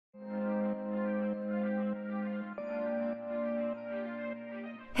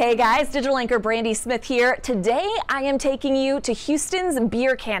Hey guys, digital anchor Brandy Smith here. Today I am taking you to Houston's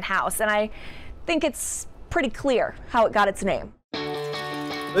Beer Can House, and I think it's pretty clear how it got its name.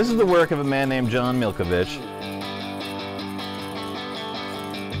 This is the work of a man named John Milkovisch.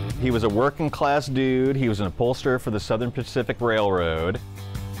 He was a working class dude. He was an upholsterer for the Southern Pacific Railroad.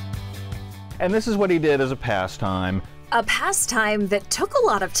 And this is what he did as a pastime. A pastime that took a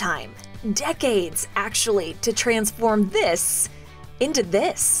lot of time, decades actually, to transform this into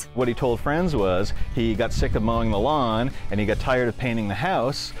this. What he told friends was he got sick of mowing the lawn and he got tired of painting the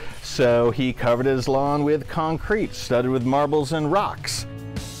house, so he covered his lawn with concrete, studded with marbles and rocks.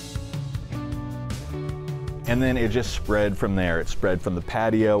 And then it just spread from there. It spread from the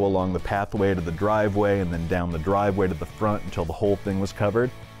patio along the pathway to the driveway and then down the driveway to the front until the whole thing was covered.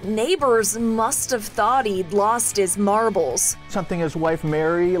 Neighbors must have thought he'd lost his marbles. Something his wife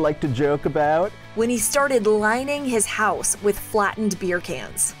Mary liked to joke about. When he started lining his house with flattened beer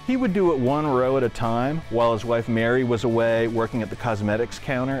cans. He would do it one row at a time while his wife Mary was away working at the cosmetics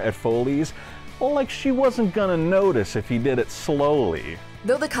counter at Foley's. Well, like she wasn't gonna notice if he did it slowly.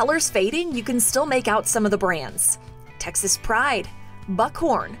 Though the color's fading, you can still make out some of the brands. Texas Pride,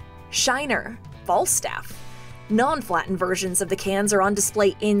 Buckhorn, Shiner, Falstaff. Non-flattened versions of the cans are on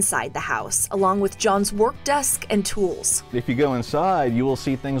display inside the house, along with John's work desk and tools. If you go inside, you will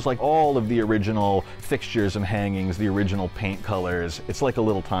see things like all of the original fixtures and hangings, the original paint colors. It's like a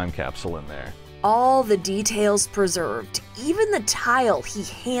little time capsule in there. All the details preserved, even the tile he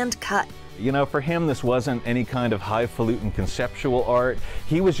hand-cut. You know, for him, this wasn't any kind of highfalutin conceptual art.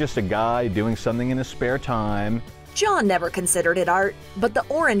 He was just a guy doing something in his spare time. John never considered it art, but the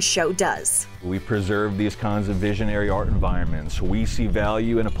Orange Show does. We preserve these kinds of visionary art environments. We see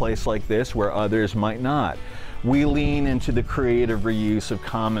value in a place like this where others might not. We lean into the creative reuse of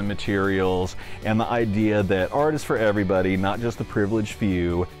common materials and the idea that art is for everybody, not just the privileged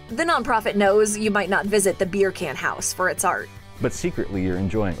few. The nonprofit knows you might not visit the Beer Can House for its art. But secretly you're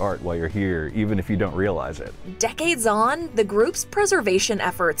enjoying art while you're here, even if you don't realize it. Decades on, the group's preservation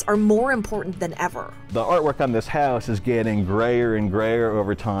efforts are more important than ever. The artwork on this house is getting grayer and grayer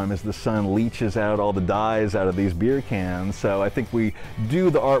over time as the sun leaches out all the dyes out of these beer cans. So I think we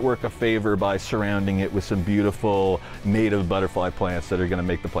do the artwork a favor by surrounding it with some beautiful native butterfly plants that are going to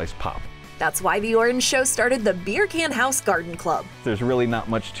make the place pop. That's why the Orange Show started the Beer Can House Garden Club. There's really not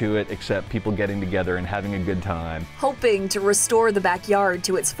much to it except people getting together and having a good time. Hoping to restore the backyard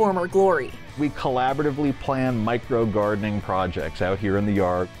to its former glory. We collaboratively plan micro gardening projects out here in the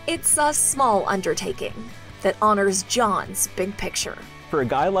yard. It's a small undertaking that honors John's big picture. For a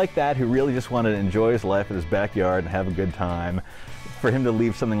guy like that who really just wanted to enjoy his life in his backyard and have a good time, for him to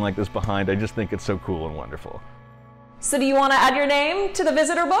leave something like this behind, I just think it's so cool and wonderful. So do you want to add your name to the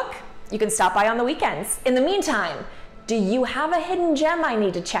visitor book? You can stop by on the weekends. In the meantime, do you have a hidden gem I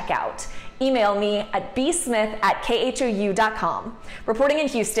need to check out? Email me at bsmith@khou.com. Reporting in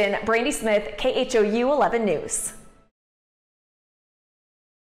Houston, Brandy Smith, KHOU 11 News.